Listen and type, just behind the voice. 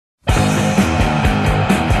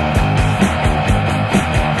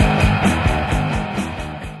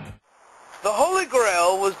Holy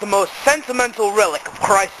Grail was the most sentimental relic of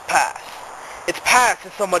Christ's past. Its past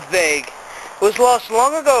is somewhat vague. It was lost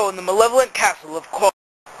long ago in the malevolent castle of Grail.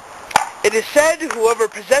 It is said whoever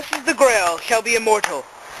possesses the Grail shall be immortal.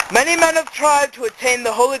 Many men have tried to attain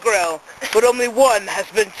the Holy Grail, but only one has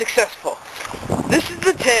been successful. This is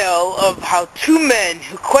the tale of how two men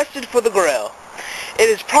who quested for the Grail. It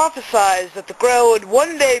is prophesied that the Grail would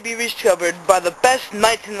one day be discovered by the best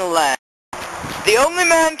knight in the land. The only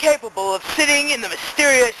man capable of sitting in the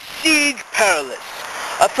mysterious Siege Perilous,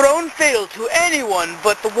 a throne fatal to anyone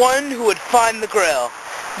but the one who would find the Grail.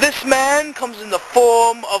 This man comes in the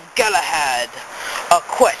form of Galahad. A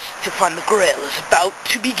quest to find the Grail is about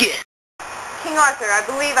to begin. King Arthur, I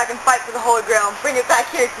believe I can fight for the Holy Grail and bring it back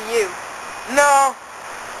here to you. No.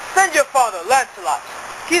 Send your father, Lancelot.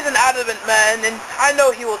 He's an adamant man, and I know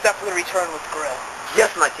he will definitely return with the Grail. Yes,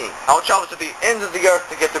 my king. I will travel to the ends of the earth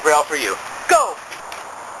to get the Grail for you. Go!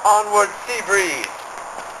 Onward, sea breeze!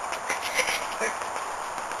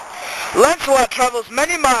 Lancelot travels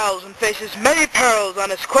many miles and faces many perils on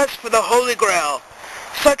his quest for the Holy Grail,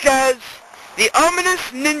 such as the ominous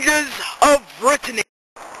ninjas of Brittany.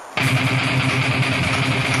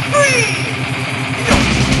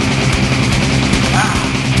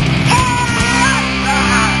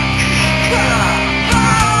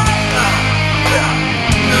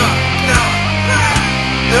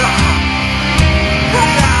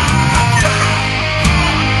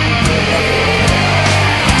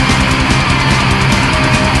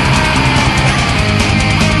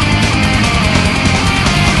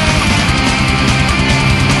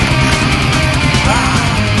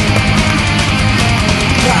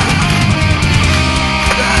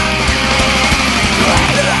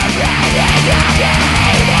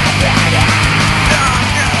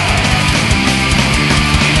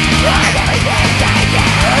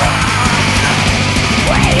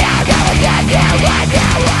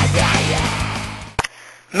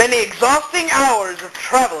 Many exhausting hours of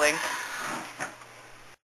traveling,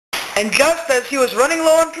 and just as he was running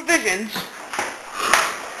low on provisions,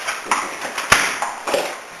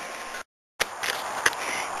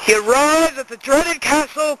 he arrived at the dreaded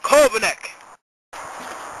castle Corbenek.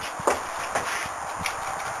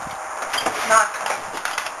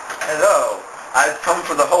 Hello. I've come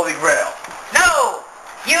for the Holy Grail. No!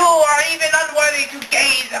 You are even unworthy to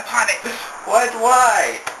gaze upon it. What?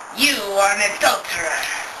 Why? You are an adulterer.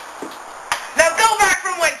 Now go back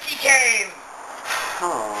from whence you came!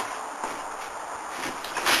 Oh.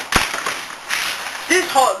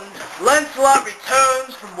 Disheartened, Lancelot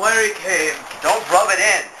returns from where he came. Don't rub it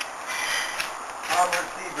in. Onward,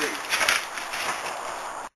 sea breeze.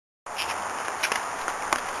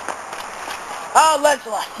 Ah,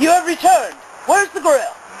 Lancelot, you have returned. Where's the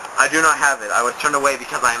Grail? I do not have it. I was turned away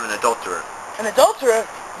because I am an adulterer. An adulterer?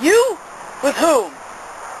 You? With whom?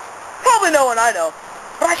 Probably no one I know.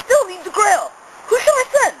 But I still need the Grail. Who shall I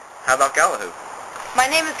send? How about Galahad? My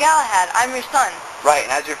name is Galahad. I'm your son. Right,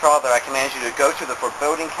 and as your father, I command you to go to the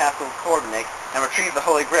foreboding castle of Corbenek and retrieve the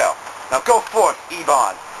Holy Grail. Now go forth,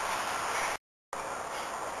 Ebon.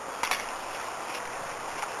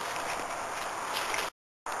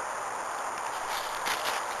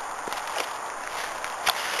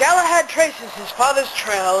 Galahad traces his father's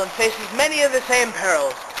trail and faces many of the same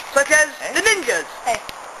perils, such as the ninjas. Hey.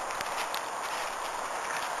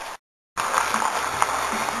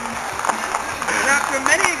 And after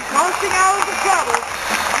many exhausting hours of travel,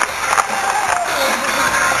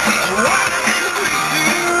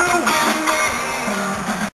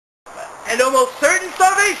 and almost certain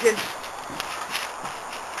starvation,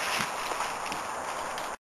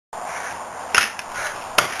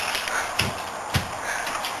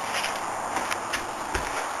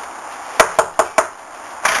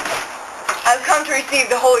 I've come to receive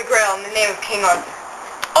the Holy Grail in the name of King Arthur.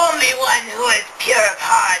 only one who is pure of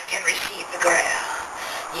heart can receive the Grail.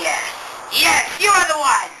 Yes, yes, you are the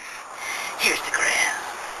one. Here's the Grail.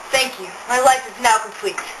 Thank you. My life is now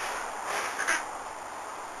complete.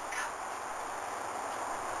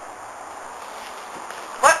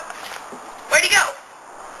 What? Where'd he go?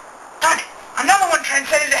 Darn it, another one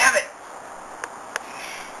transcended to heaven.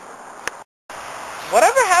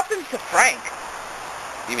 Whatever happened to Frank?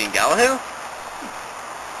 You mean Galahad?